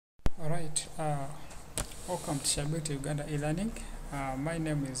Alright, welcome to Shabit Uganda e-learning. My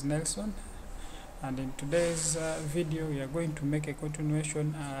name is Nelson, and in today's video we are going to make a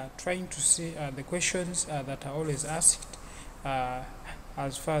continuation trying to see the questions that are always asked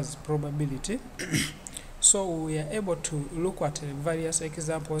as far as probability. So we are able to look at various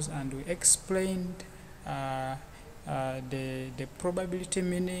examples, and we explained the probability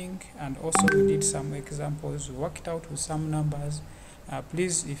meaning, and also we did some examples, we worked out with some numbers.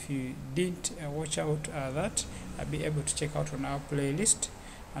 Please, if you didn't watch out that, be able to check out on our playlist,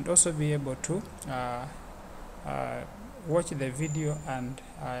 and also be able to watch the video and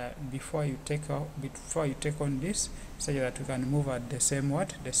before you take on this, so that we can move at the same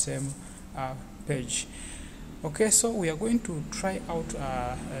page. Okay, so we are going to try out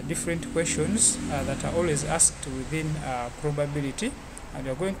different questions that are always asked within probability, and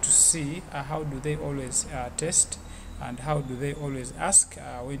we are going to see how do they always test, and how do they always ask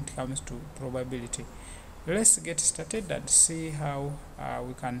when it comes to probability. Let's get started and see how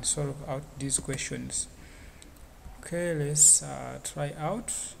we can solve out these questions. Okay, let's try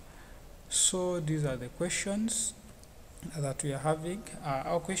out. So these are the questions that we are having.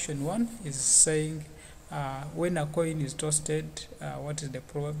 Our question 1 is saying when a coin is toasted, what is the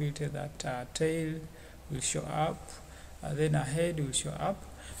probability that tail will show up, then a head will show up.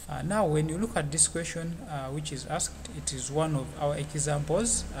 Now when you look at this question which is asked, it is one of our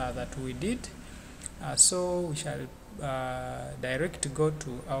examples that we did. So we shall direct go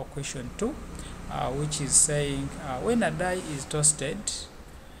to our question 2, which is saying when a die is toasted,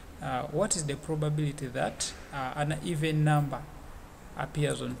 what is the probability that an even number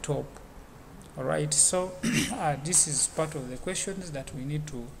appears on top? Alright, so this is part of the questions that we need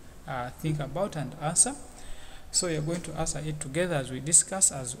to think about and answer. So you're going to answer it together as we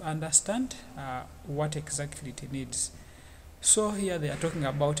discuss, as we understand what exactly it needs. So here they are talking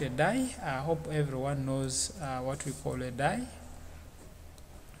about a die. I hope everyone knows what we call a die.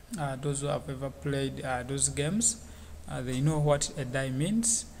 Those who have ever played those games, they know what a die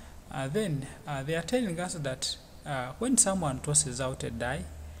means. Then they are telling us that when someone tosses out a die,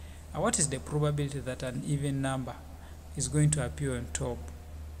 what is the probability that an even number is going to appear on top?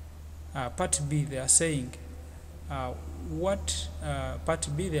 Part B, they are saying part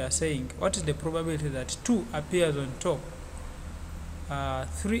B, they are saying what is the probability that 2 appears on top,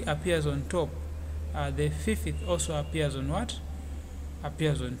 3 appears on top, the 5th also appears on what?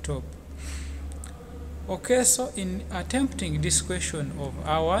 Appears on top. Okay, so in attempting this question of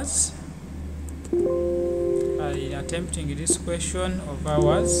ours,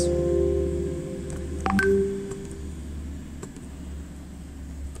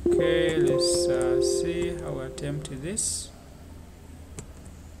 okay, let's see how we attempt this.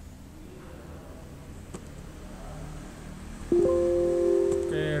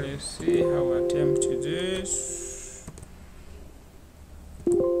 Okay, let's see how we attempt this.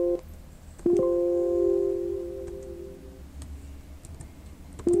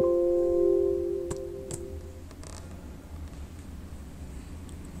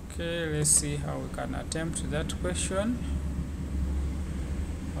 Okay, let's see how we can attempt that question.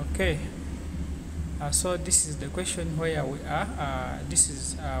 Okay, so this is the question where we are. This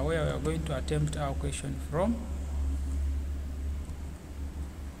is where we are going to attempt our question from.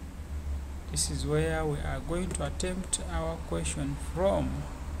 This is where we are going to attempt our question from.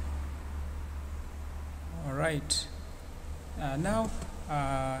 Alright, now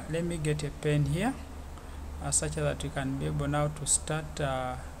let me get a pen here such that we can be able now to start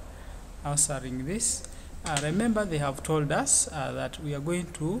answering this. Remember, they have told us that we are going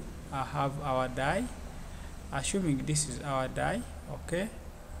to have our die, assuming this is our die, okay?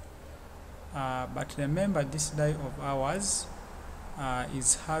 But remember, this die of ours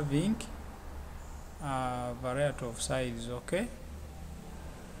is having a variety of sizes, okay?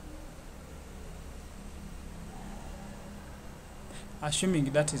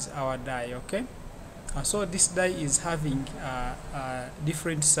 Assuming that is our die, okay? So this die is having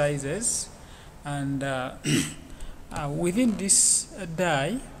different sizes, and within this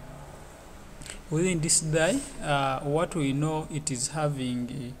die, what we know, it is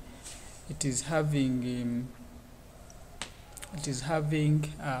having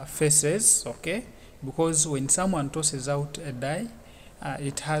faces, okay? Because when someone tosses out a die,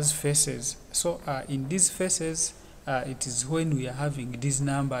 it has faces. So in these faces, it is when we are having these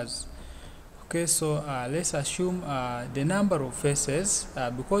numbers. Okay, so let's assume the number of faces,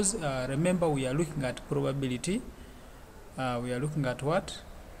 because remember, we are looking at probability. We are looking at what?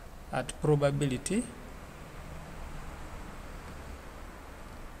 At probability.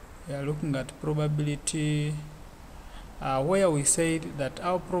 We are looking at probability where we said that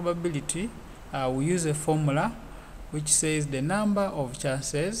our probability, we use a formula which says the number of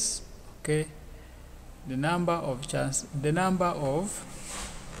chances, okay, the number of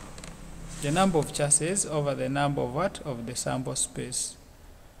chances over the number of what, of the sample space.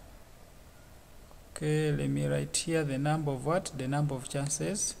 Okay, let me write here the number of what, the number of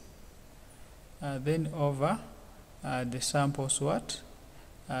chances, then over the samples what,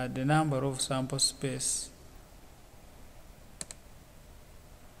 the number of sample space,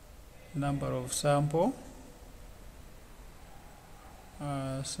 number of sample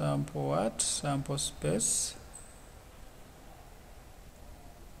sample space.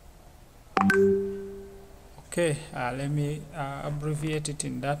 Okay, let me abbreviate it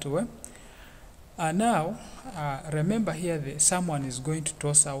in that way. Now remember here someone is going to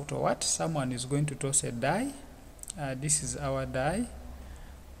toss out or what, someone is going to toss a die. This is our die.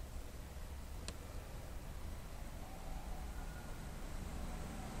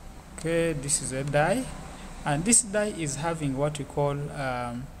 Okay, this is a die, and this die is having what we call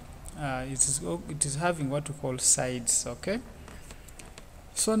it is having what we call sides. Okay,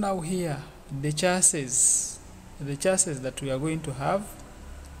 so now here the chances that we are going to have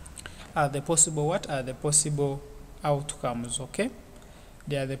are the possible what, are the possible outcomes. Okay,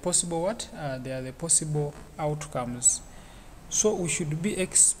 they are the possible what, they are the possible outcomes. So we should be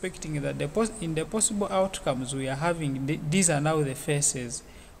expecting that in the possible outcomes we are having these are now the faces.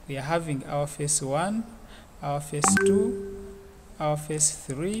 We are having our phase 1, our phase 2, our phase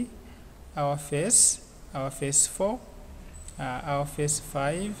 3, our phase 4, our phase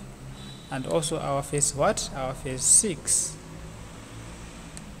 5, and also our phase what, our phase 6.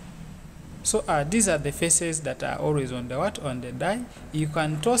 So these are the faces that are always on the what, on the die. You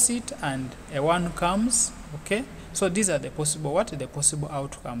can toss it and a 1 comes. Okay, so these are the possible what, the possible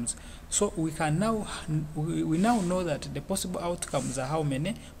outcomes. So we can now we now know that the possible outcomes are how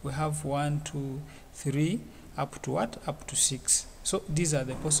many? We have 1, 2, 3 up to what, up to 6. So these are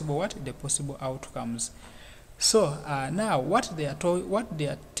the possible what, the possible outcomes. So now what they are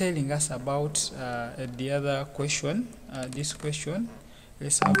telling us about the other question, this question,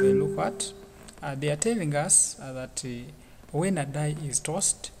 let's have a look at. They are telling us that when a die is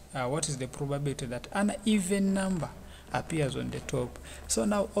tossed, what is the probability that an even number appears on the top. So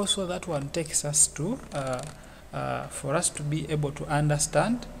now also that one takes us to for us to be able to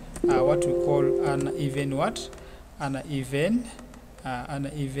understand what we call an even what, an even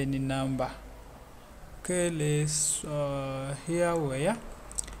number. Okay, let's here we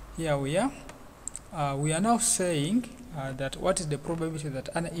are now saying that what is the probability that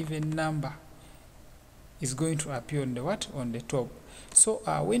an even number is going to appear on the what, on the top. So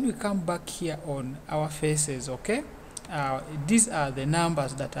when we come back here on our faces, okay, these are the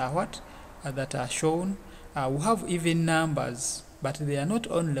numbers that are what, that are shown. We have even numbers, but they are not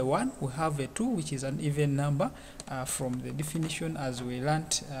only 1. We have a 2, which is an even number from the definition as we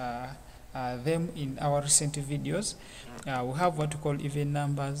learnt them in our recent videos. We have what we call even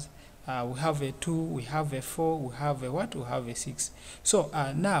numbers. We have a 2, we have a 4, we have a what, we have a 6. So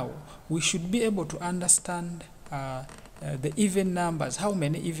now we should be able to understand the even numbers. How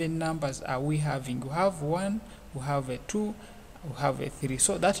many even numbers are we having? We have 1, we have a 2, we have a 3.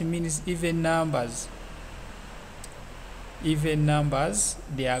 So that means even numbers,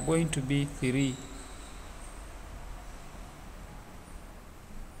 they are going to be 3.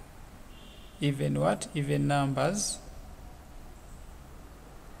 Even what? Even numbers.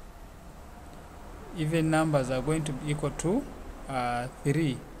 Even numbers are going to be equal to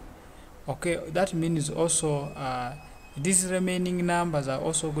 3. Okay, that means also these remaining numbers are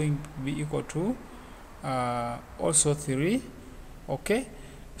also going to be equal to also 3. Okay,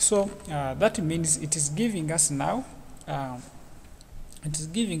 so that means it is giving us now it is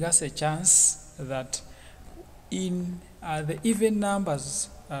giving us a chance that in the even numbers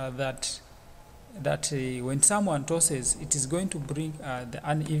that when someone tosses, it is going to bring the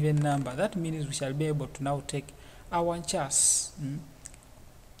uneven number. That means we shall be able to now take our chance.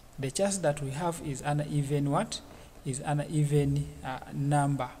 The chance that we have is an even what? Is an even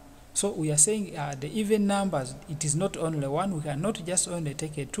number. So we are saying the even numbers, it is not only 1. We cannot just only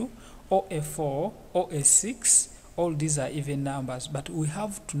take a 2 or a 4 or a 6. All these are even numbers, but we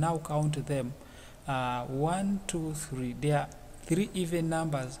have to now count them. 1, 2, 3. They are 3 even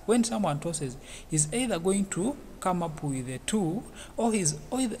numbers. When someone tosses, he's either going to come up with a 2, or he's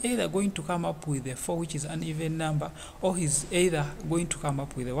either going to come up with a 4, which is an even number, or he's either going to come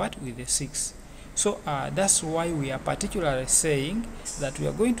up with a what? With a 6. So that's why we are particularly saying that we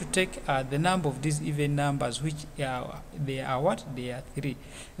are going to take the number of these even numbers, which they are what? They are 3.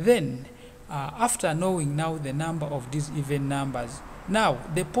 Then after knowing now the number of these even numbers, now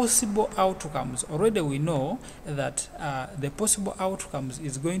the possible outcomes, already we know that the possible outcomes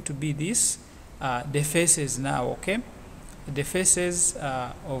is going to be this, the faces now, okay, the faces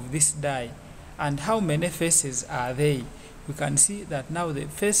of this die. And how many faces are they? We can see that now the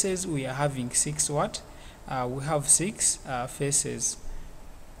faces, we are having 6 what? We have 6 faces.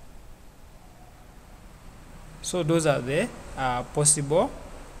 So those are the possible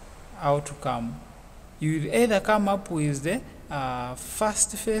outcome. You will either come up with the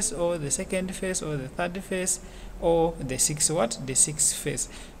first face, or the second face, or the third face, or the sixth face.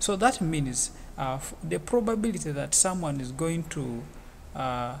 So that means the probability that someone is going to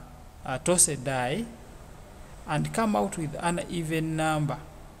toss a die and come out with an even number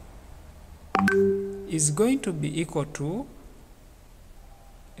is going to be equal to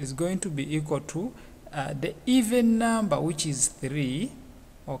the even number, which is 3.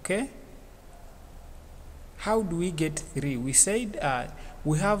 Okay, how do we get 3? We said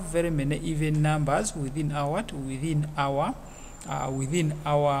we have very many even numbers within our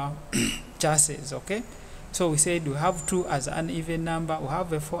chassis. Okay, so we said we have 2 as an even number, we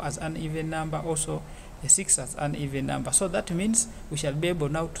have a 4 as an even number, also a 6 as an even number. So that means we shall be able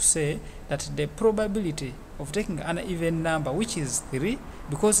now to say that the probability of taking an even number, which is 3,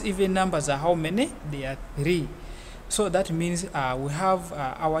 because even numbers are how many? They are 3. So that means we have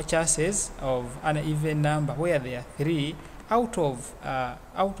our chances of an even number where there are 3 out of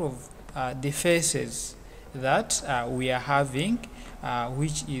the faces that we are having,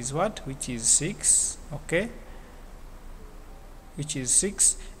 which is what? Which is 6. Okay, which is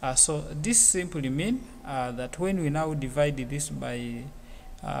 6. So this simply means that when we now divide this by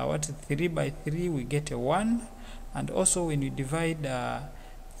 3 by 3, we get a 1, and also when we divide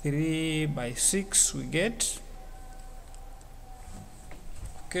 3 by 6, we get,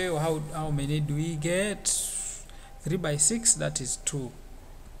 okay, how many do we get? 3 by 6, that is 2.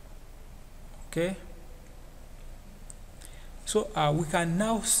 Okay, so we can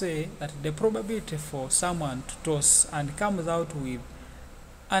now say that the probability for someone to toss and comes out with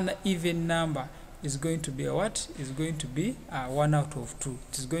an even number is going to be what? Is going to be 1 out of 2.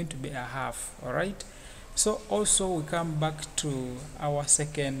 It is going to be a half. All right, so also we come back to our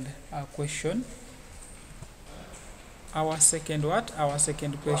second question. Our second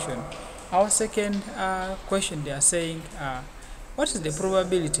question. Our second question, they are saying what is the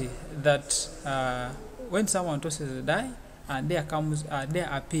probability that when someone tosses a die and there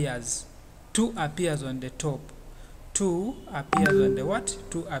appears 2 appears on the top, 2 appears on the what?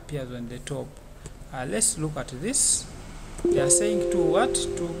 2 appears on the top. Let's look at this. They are saying 2 what?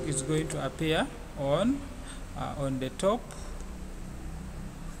 2 is going to appear on the top.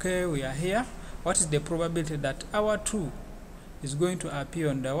 Okay, we are here. What is the probability that our 2 is going to appear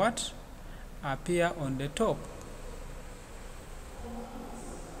on the what? Appear on the top.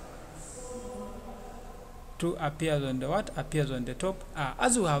 2 appears on the what? Appears on the top.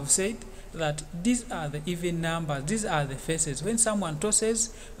 As we have said, that these are the even numbers, these are the faces. When someone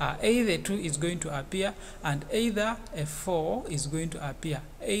tosses, either 2 is going to appear, and either a 4 is going to appear,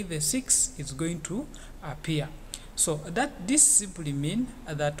 either 6 is going to appear. So that this simply means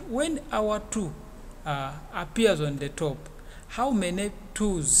that when our 2 appears on the top, how many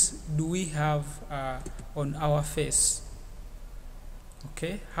 2s do we have on our face?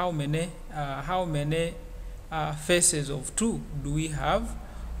 Okay, how many faces of 2 do we have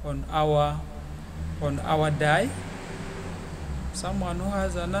on our die? Someone who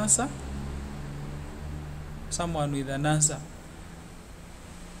has an answer? Someone with an answer?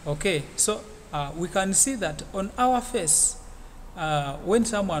 Okay, so we can see that on our face, when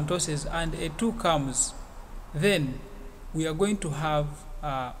someone tosses and a 2 comes, then we are going to have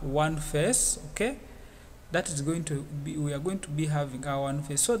 1 face. Okay, that is going to be, we are going to be having our 1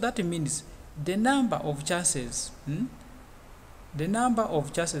 face. So that means the number of chances, the number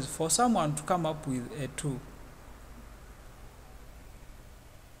of chances for someone to come up with a 2.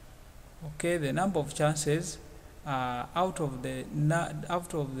 Okay, the number of chances out of the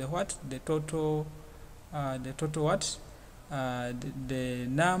what? The total what? The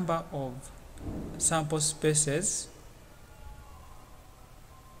number of sample spaces.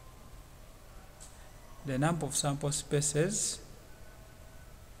 The number of sample spaces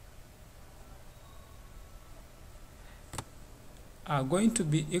are going to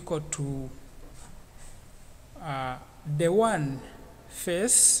be equal to the 1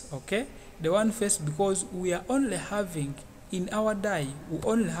 face. Okay, the 1 face, because we are only having in our die, we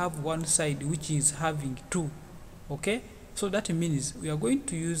only have 1 side which is having 2. Okay, so that means we are going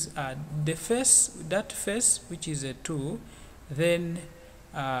to use the face, that face which is a 2, then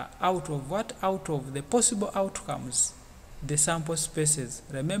out of what? Out of the possible outcomes, the sample spaces.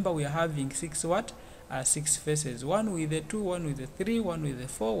 Remember, we are having 6 what? 6 faces, 1 with the 2, 1 with the 3, 1 with the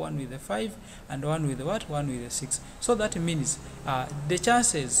 4, 1 with the 5, and 1 with the what? 1 with the 6. So that means the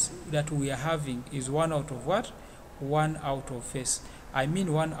chances that we are having is 1 out of what? 1 out of face. I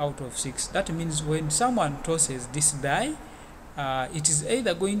mean 1 out of 6. That means when someone tosses this die, it is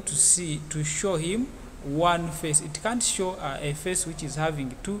either going to show him one face. It can't show a face which is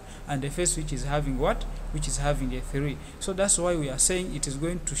having 2 and a face which is having what? Which is having a 3. So that's why we are saying it is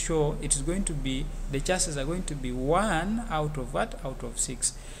going to show, it is going to be, the chances are going to be 1 out of what? Out of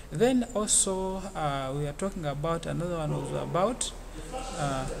 6. Then also we are talking about another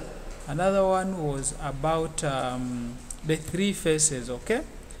one was about the 3 faces. Okay,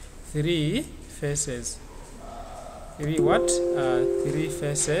 3 faces. 3 what? 3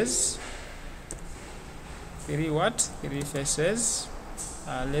 faces. 3 what? 3 faces.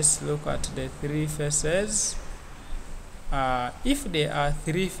 Let's look at the 3 faces. If there are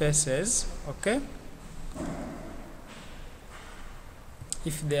 3 faces, okay,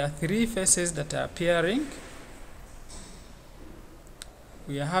 if there are 3 faces that are appearing,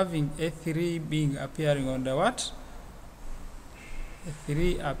 we are having A3 being appearing on the what?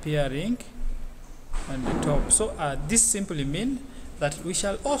 A3 appearing on the top. So this simply means that we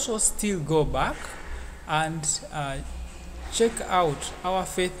shall also still go back and check out our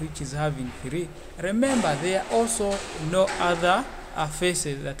face which is having 3. Remember, there are also no other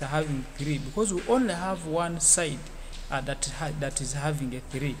faces that are having 3, because we only have one side that is having a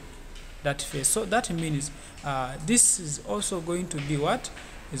 3, that face. So that means this is also going to be what?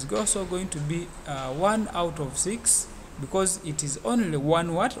 Is also going to be 1 out of 6, because it is only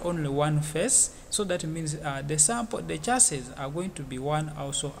one what? Only one face. So that means the chances are going to be 1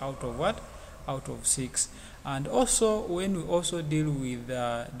 also out of what? Out of 6. And also when we also deal with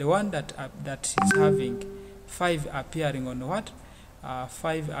the one that is having 5 appearing on what?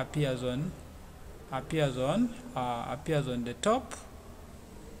 5 appears on the top.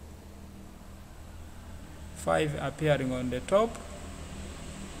 5 appearing on the top.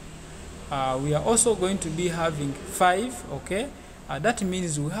 We are also going to be having 5. Okay, that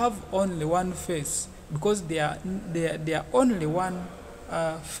means we have only one face, because there are only one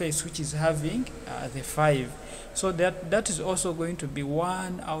face which is having the 5. So that is also going to be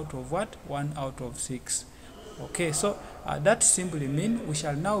 1 out of what? 1 out of 6. Okay, so that simply means we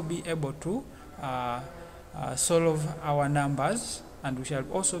shall now be able to solve our numbers, and we shall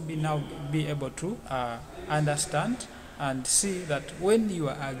also be able to understand and see that when you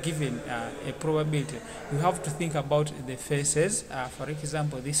are given a probability, you have to think about the faces. For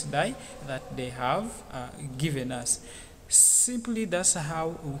example, this die that they have given us. Simply, that's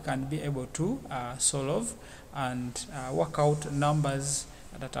how we can be able to solve and work out numbers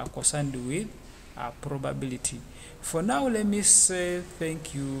that are concerned with probability. For now, let me say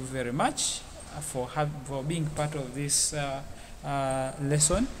thank you very much for being part of this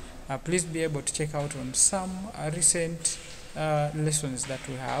lesson. Please be able to check out on some recent lessons that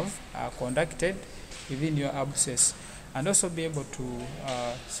we have conducted within your ABSESS, and also be able to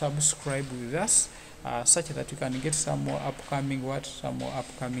subscribe with us such that you can get some more upcoming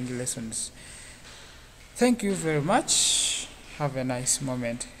lessons. Thank you very much. Have a nice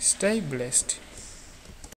moment. Stay blessed.